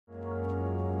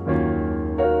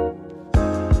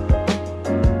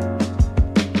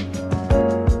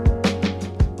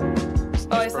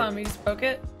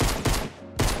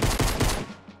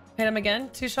Hit him again.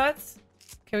 2 shots.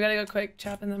 Okay, we gotta go quick.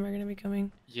 Chap and them are gonna be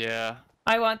coming. Yeah.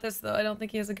 I want this though. I don't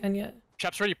think he has a gun yet.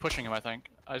 Chap's already pushing him, I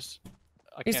think. I You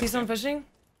can't see someone pushing?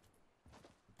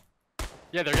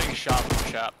 Yeah, they're getting shot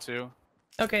from Chap too.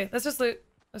 Okay, let's just loot.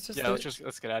 Let's just loot.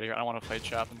 let's get out of here. I don't want to fight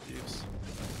Chap and thieves.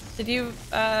 Did you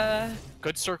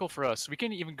Good circle for us. We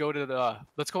can even go to the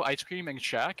let's go ice cream and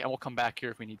shack and we'll come back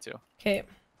here if we need to. Okay.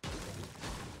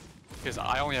 Because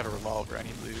I only have a revolver, I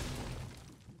need loot.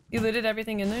 You looted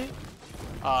everything in there?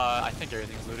 I think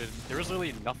everything's looted. There was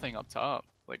literally nothing up top.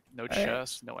 Like no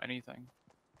chest, no anything.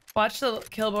 Watch the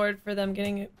kill board for them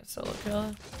getting a solo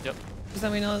kill. Yep. Because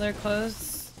then we know they're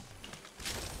close.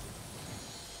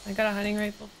 I got a hunting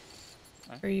rifle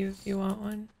for you if you want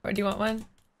one. Or do you want one?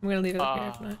 I'm gonna leave it up here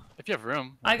if not. If you have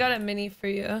room. I got a mini for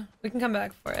you. We can come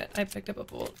back for it. I picked up a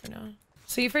bolt for now.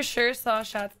 So you for sure saw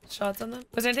shots on them?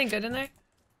 Was there anything good in there?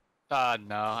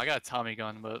 No. I got a Tommy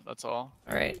gun, but that's all.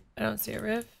 Alright. I don't see a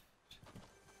rift.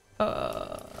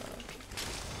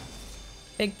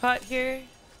 Big pot here.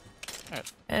 Alright.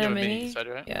 And a mini. Inside,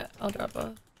 right? Yeah, I'll drop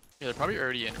a. Yeah, they're probably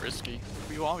already in risky. If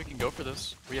we want, we can go for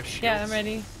this. We have shields. Yeah, I'm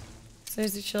ready. As soon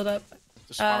as you shield up.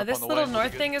 This little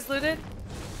north thing is looted.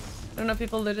 I don't know if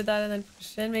people looted that and then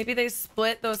pushed in. Maybe they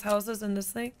split those houses in this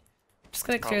thing. I'm just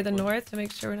gonna clear the north to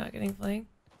make sure we're not getting flanked.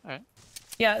 Alright.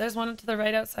 Yeah, there's one to the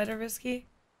right outside of risky.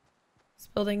 It's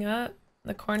building up in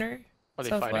the corner. Are they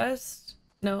southwest.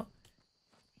 No.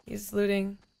 He's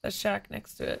looting the shack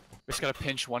next to it. We just gotta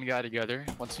pinch one guy together.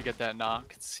 Once you get that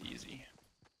knock, it's easy.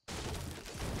 I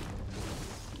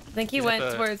think he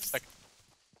went towards...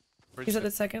 He's at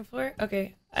the second floor?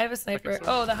 Okay. I have a sniper.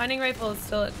 Oh, the hunting rifle is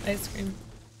still at ice cream.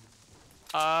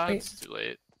 It's too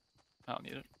late. I don't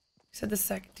need it. You said the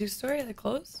second 2-story? They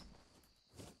closed?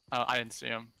 I didn't see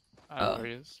him. I don't know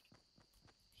where he is.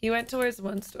 He went towards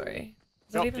 1-story.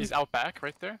 Oh, he's out back,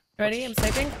 right there. Ready? I'm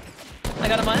sniping. I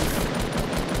got him once.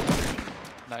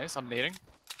 Nice, I'm nading.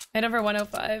 Hit him for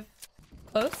 105.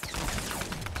 Close.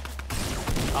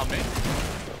 On me.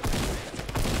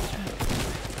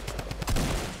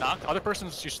 Knocked. Other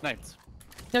person's you sniped.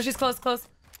 No, she's close, close.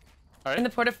 Alright. In the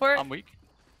porta fort. I'm weak.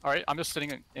 Alright, I'm just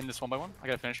sitting in this 1 by 1. I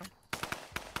gotta finish him.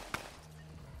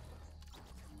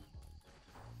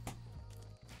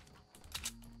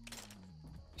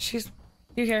 She's...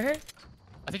 You hear her?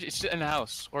 I think she's in the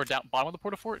house. Or down bottom of the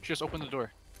porta fort. She just opened the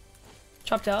door.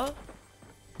 Chopped out?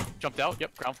 Jumped out.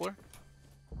 Yep, ground floor.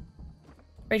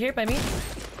 Right here by me.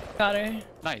 Got her.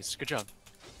 Nice, good job.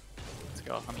 Let's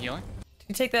go. I'm healing. Did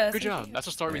you take the... Good job. That's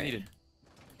the start we needed.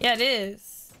 Yeah, it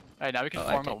is. Alright, now we can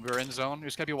farm up. We're in zone. We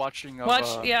just gotta be watching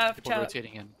yeah, people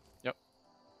rotating in. Yep.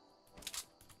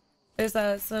 There's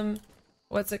some...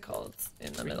 What's it called?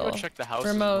 In the middle. Go check the house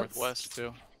northwest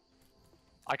too.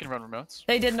 I can run remotes.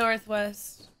 They did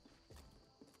northwest.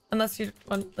 Unless you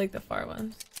want like the far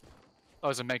ones. Oh,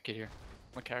 there's a med kit here.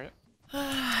 I'm gonna carry it.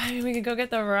 I mean, we could go get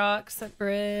the rocks at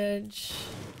bridge.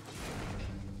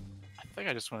 I think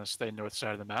I just want to stay north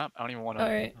side of the map. I don't even want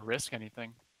to risk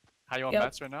anything. How you on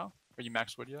mats right now? Are you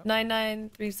max wood yet?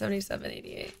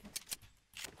 99,377.88.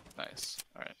 Nice.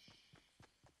 Alright.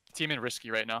 Team in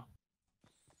risky right now.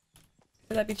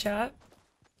 Could that be chat?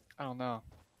 I don't know.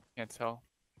 Can't tell.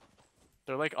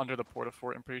 They're like under the porta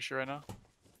fort, I'm pretty sure right now.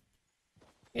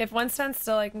 If one stands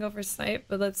still, I can go for snipe,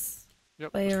 but let's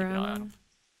play around.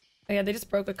 Oh yeah, they just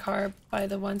broke a car by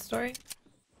the 1-story.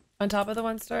 On top of the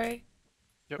 1-story.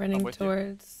 Yep, running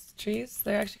towards trees.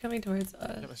 They're actually coming towards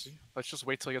us. Yep, I see. Let's just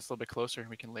wait till he gets a little bit closer and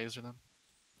we can laser them.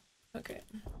 Okay.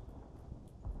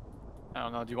 I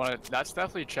don't know. Do you want to? That's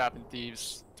definitely trap and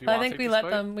thieves. I think we let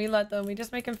them. We let them. We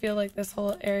just make them feel like this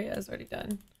whole area is already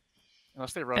done.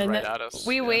 Unless they run right at us.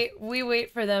 We wait. We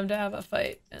wait for them to have a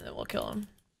fight, and then we'll kill them.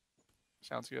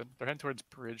 Sounds good. They're heading towards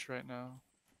bridge right now.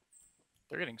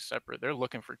 They're getting separate. They're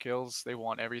looking for kills. They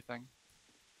want everything.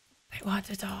 They want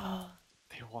it all.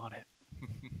 They want it.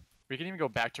 We can even go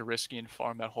back to risky and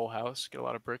farm that whole house. Get a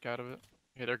lot of brick out of it.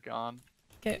 Okay, they're gone.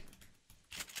 Okay.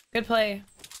 Good play.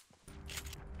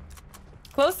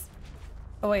 Close?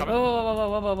 Oh wait.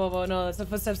 Whoa. No, that's the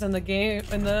footsteps in the game.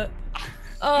 In the...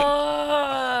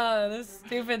 Oh, this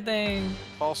stupid thing.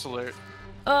 False alert.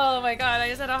 Oh my god, I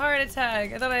just had a heart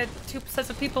attack. I thought I had 2 sets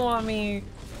of people on me.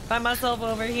 By myself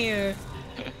over here.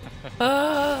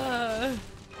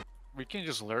 We can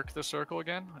just lurk the circle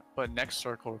again, but next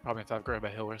circle we'll probably have to grab a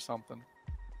hill or something.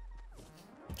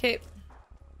 Okay.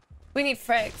 We need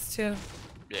frags too.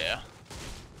 Yeah.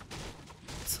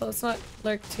 So let's not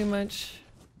lurk too much.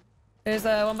 There's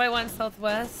a 1x1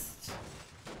 southwest.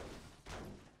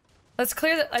 Let's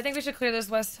clear I think we should clear this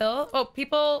west hill. Oh,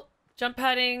 people jump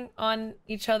padding on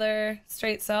each other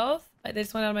straight south. They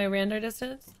just went out of my render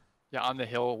distance. Yeah, on the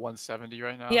hill, 170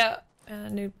 right now. Yeah,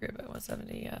 new group at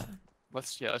 170. Yeah.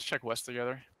 Let's check west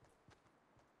together.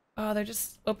 Oh, they're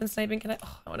just open sniping. Can I?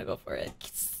 Oh, I want to go for it.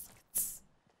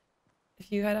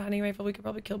 If you had a hunting rifle, we could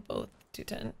probably kill both.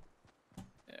 210.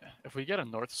 Yeah. If we get a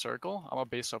north circle, I'm gonna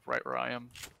base up right where I am.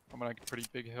 I'm on a pretty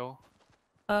big hill.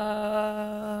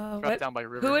 Drop down by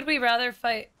river. Who would we rather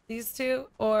fight? These two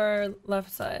or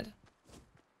left side?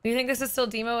 Do you think this is still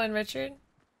Demo and Richard?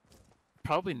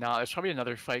 Probably not. There's probably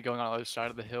another fight going on the other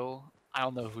side of the hill. I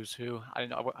don't know who's who. I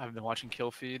haven't been watching kill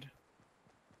feed.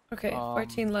 Okay,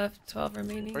 14 left, 12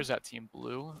 remaining. Where's that team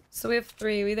blue? So we have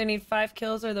 3. We either need 5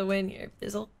 kills or the win here.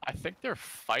 Bizzle. I think they're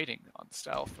fighting on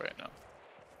stealth right now.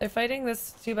 They're fighting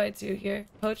this 2x2 here.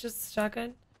 Poach is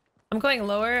shotgun. I'm going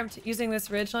lower. I'm using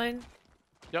this ridge line.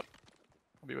 Yep.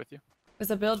 I'll be with you.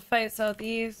 There's a build fight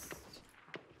southeast.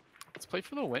 Let's play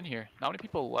for the win here. Not many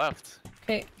people left.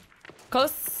 Okay.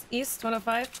 Coast east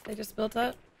 105. They just built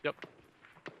up. Yep.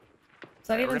 Is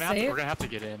that even safe? We're gonna have to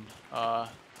get in.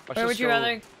 Where would you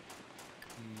rather?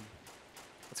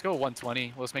 Let's go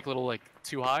 120. Let's make a little like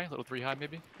 2 high, a little 3 high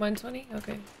maybe. 120.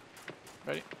 Okay.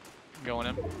 Ready? I'm going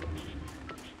in.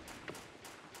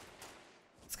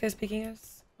 This guy's peeking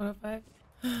us. 105.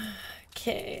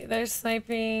 Okay, they're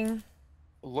sniping.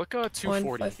 Look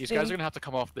 240. These guys are gonna have to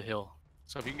come off the hill.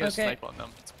 So if you can get a snipe on them,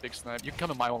 it's a big snipe. You can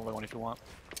come in my 1v1 if you want.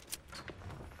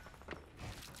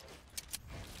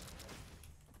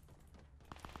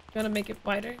 You wanna make it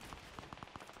wider?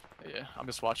 Yeah, I'm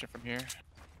just watching from here.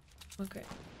 Okay.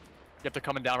 Yep, they're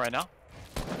coming down right now.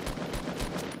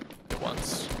 At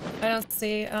once. I don't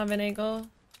see an angle.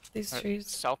 These trees.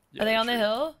 South. Yeah, are they on the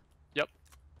hill? Yep.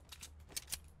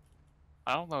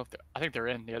 I don't know if I think they're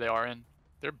in. Yeah, they are in.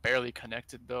 They're barely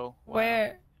connected though. Wow.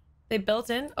 Where? They built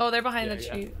in? Oh, they're behind the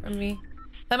tree from me.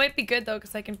 That might be good though,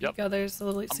 because I can peek others a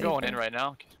little safer. I'm going in right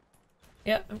now.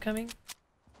 Yep, I'm coming.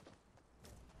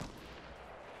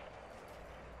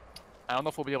 I don't know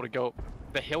if we'll be able to go.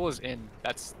 The hill is in.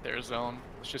 That's their zone.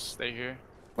 Let's just stay here.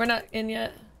 We're not in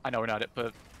yet. I know we're not it,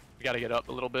 but we gotta get up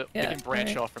a little bit. Yeah, we can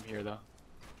branch off from here though.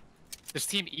 This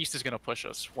team east is gonna push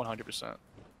us 100%.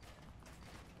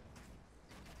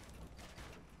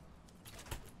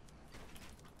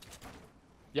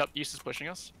 Yep, east is pushing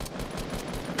us.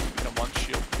 Got 1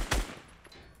 shield.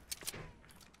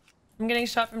 I'm getting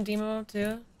shot from Demo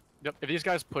too. Yep, if these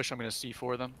guys push, I'm gonna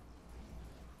C4 them.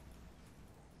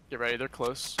 Get ready, they're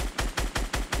close.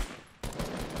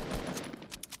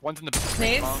 One's in the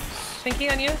nades. Thinking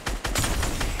on you.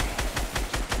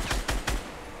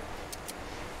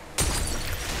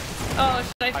 Oh,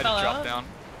 should I fell out? Drop down.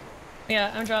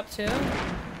 Yeah, I'm dropped too.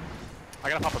 I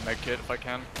gotta pop a med kit if I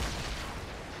can.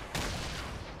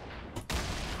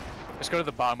 Just go to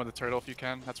the bottom of the turtle if you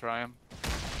can. That's where I am.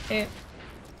 Okay.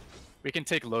 We can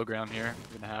take low ground here.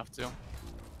 We're gonna have to.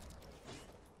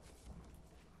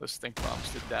 Those stink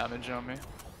bombs did damage on me.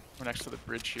 We're next to the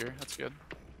bridge here. That's good.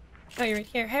 Oh, you're right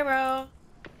here. Hey, bro.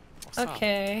 What's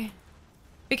okay. Up?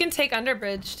 We can take under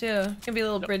bridge too. It can be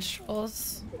little bridge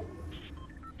trolls.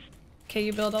 Okay,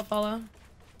 you build, I'll follow.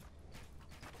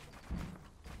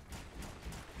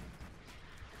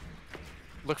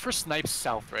 Look for snipes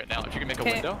south right now. If you can make a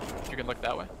window, if you can look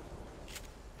that way.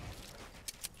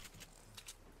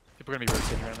 People are gonna be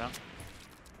rotating right now.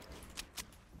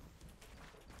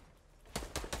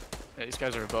 Yeah, these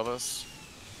guys are above us.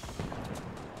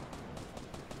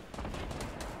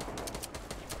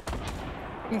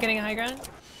 I'm getting a high ground.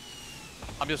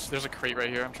 There's a crate right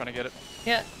here. I'm trying to get it.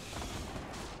 Yeah.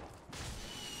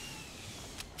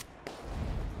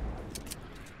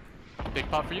 Big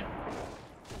pop for you?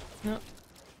 Nope.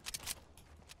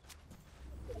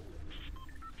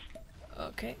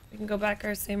 Okay, we can go back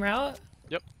our same route.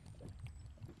 Yep.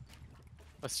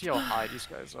 Let's see how high these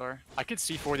guys are. I could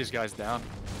C4 these guys down.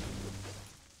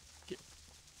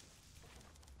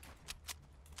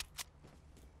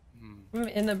 I'm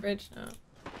in the bridge now.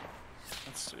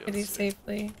 Let's Pretty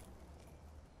safely.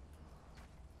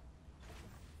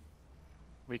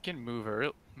 We can move her.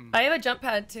 I have a jump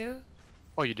pad too.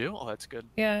 Oh, you do? Oh, that's good.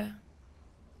 Yeah.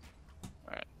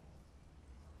 Alright.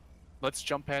 Let's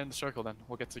jump pad in the circle then.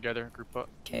 We'll get together, group up.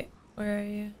 Okay, where are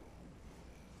you?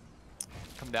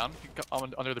 Come down. You can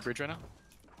come under the bridge right now.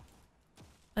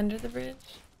 Under the bridge?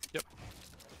 Yep.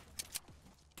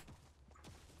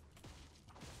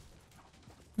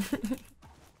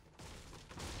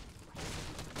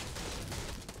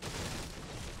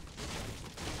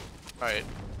 Alright.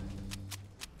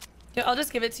 Yeah, I'll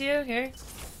just give it to you here.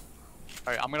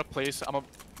 Alright, I'm gonna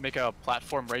make a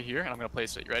platform right here and I'm gonna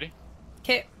place it. You ready?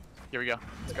 Okay. Here we go.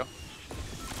 Let's go.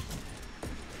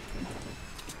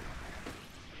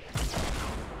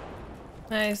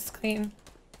 Nice, clean.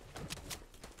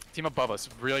 Team above us,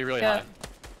 really, really high.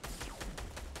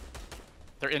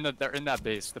 They're in that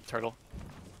base, the turtle.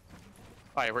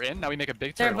 All right, we're in. Now we make a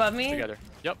big turtle. They're above me? Together.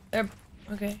 Yep. They're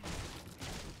okay.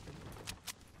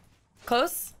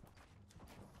 Close?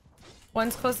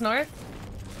 One's close north?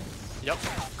 Yep.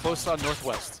 Close on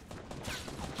northwest.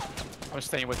 I'm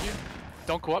staying with you.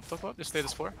 Don't go up, don't go up. Just stay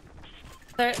this floor.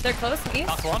 They're close, east?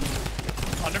 Knock one.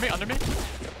 Under me.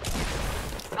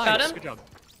 Got him. Good job.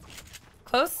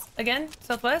 Close, again,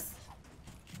 southwest.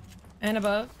 And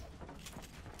above.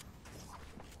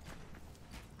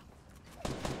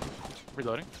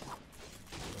 Reloading.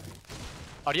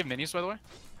 Oh, do you have minis, by the way?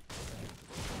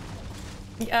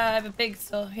 Yeah, I have a big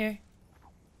still here.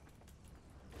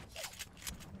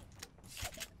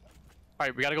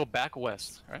 Alright, we gotta go back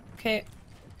west, alright? Okay.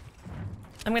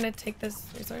 I'm gonna take this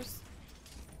resource.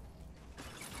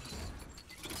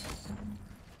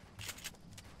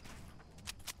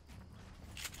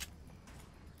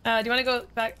 Do you want to go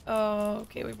back? Oh,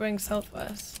 okay, we're going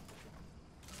southwest.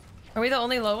 Are we the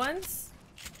only low ones?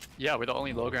 Yeah, we're the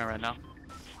only low ground right now.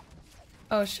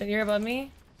 Oh shit, you're above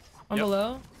me? I'm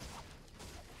below?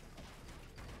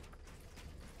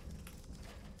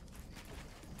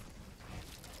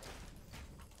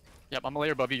 Yep, I'm a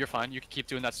layer above you, you're fine. You can keep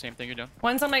doing that same thing you're doing.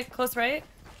 One's on my close right.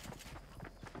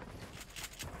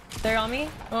 They're on me?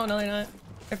 Oh, no, they're not.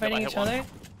 They're fighting each other.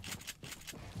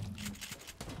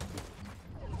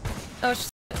 Oh,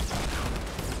 shit.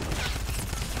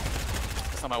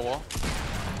 It's on my wall.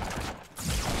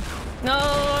 No,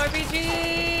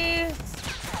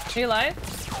 RPGs! Are you alive?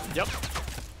 Yep.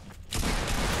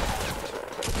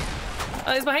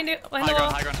 Oh, he's behind you. Behind the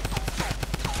wall. High ground.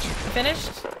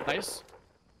 Finished? Nice.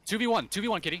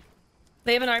 2v1, Kitty.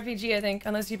 They have an RPG, I think,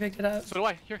 unless you picked it up. So do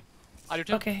I. Here. I do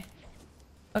too. Okay.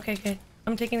 Okay, good.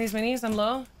 I'm taking these minis. I'm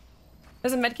low.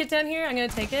 There's a medkit down here. I'm gonna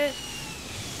take it.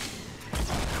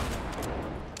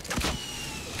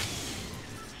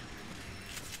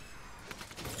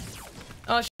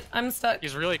 Oh shit, I'm stuck.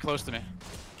 He's really close to me.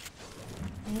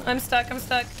 I'm stuck.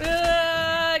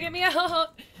 Get me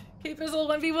out. Okay, Bizzle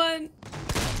 1v1.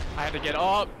 I had to get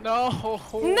up. No.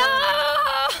 No!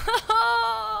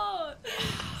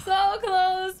 So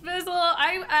close, Bizzle.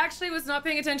 I actually was not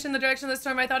paying attention in the direction of the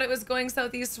storm. I thought it was going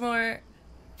southeast more.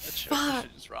 Fuck.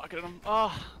 Just rocketed him.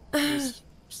 Oh, he's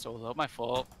so low. My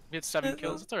fault. We had 7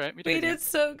 kills. It's alright. We did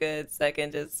so good.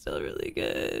 Second is still really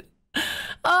good.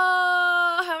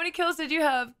 Oh, how many kills did you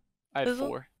have? I had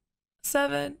 4.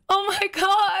 7. Oh my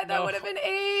god, that would have been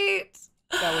 8.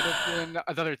 That would have been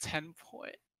another 10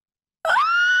 point.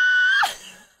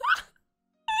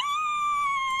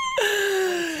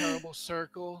 Terrible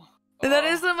circle. That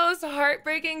is the most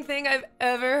heartbreaking thing I've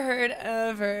ever heard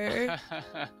ever.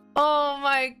 Oh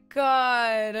my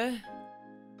god. I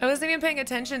wasn't even paying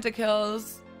attention to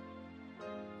kills.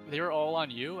 They were all on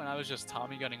you, and I was just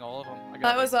Tommy gunning all of them.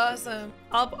 That was awesome.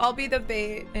 I'll be the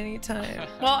bait anytime.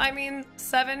 Well, I mean,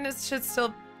 7 should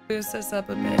still boost us up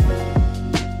a bit.